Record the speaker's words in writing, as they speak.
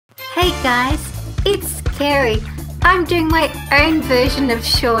Hey guys, it's Carrie. I'm doing my own version of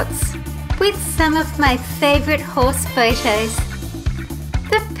shorts with some of my favorite horse photos.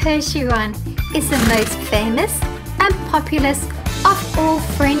 The Percheron is the most famous and populous of all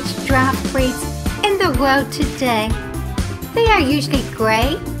French draught breeds in the world today. They are usually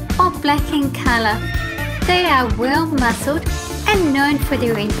grey or black in colour. They are well muscled and known for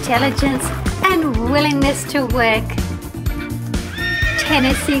their intelligence and willingness to work.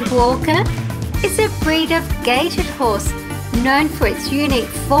 Tennessee Walker is a breed of gaited horse known for its unique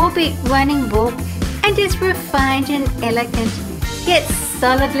 4-beat running walk and is refined and elegant, yet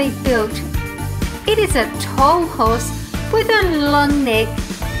solidly built. It is a tall horse with a long neck.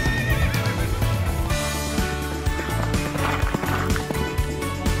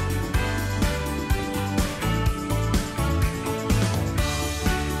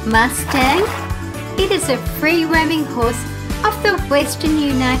 Mustang. It is a free-roaming horse of the western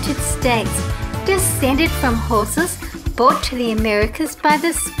United States, descended from horses brought to the Americas by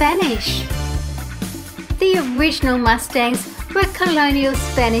the Spanish. The original Mustangs were Colonial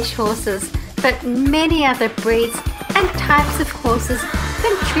Spanish horses, but many other breeds and types of horses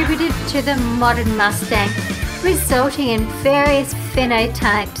contributed to the modern Mustang, resulting in various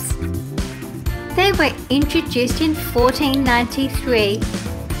phenotypes. They were introduced in 1493.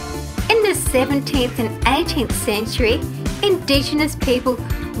 In the 17th and 18th century, indigenous people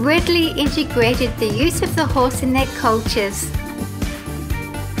readily integrated the use of the horse in their cultures.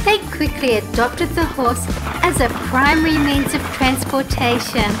 They quickly adopted the horse as a primary means of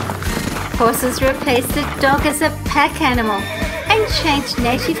transportation. Horses replaced the dog as a pack animal and changed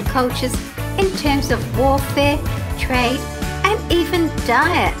native cultures in terms of warfare, trade, and even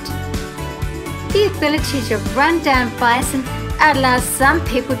diet. The ability to run down bison allows some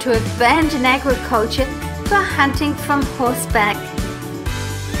people to abandon agriculture for hunting from horseback.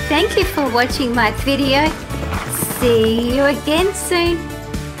 Thank you for watching my video. See you again soon.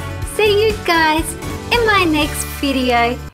 See you guys in my next video.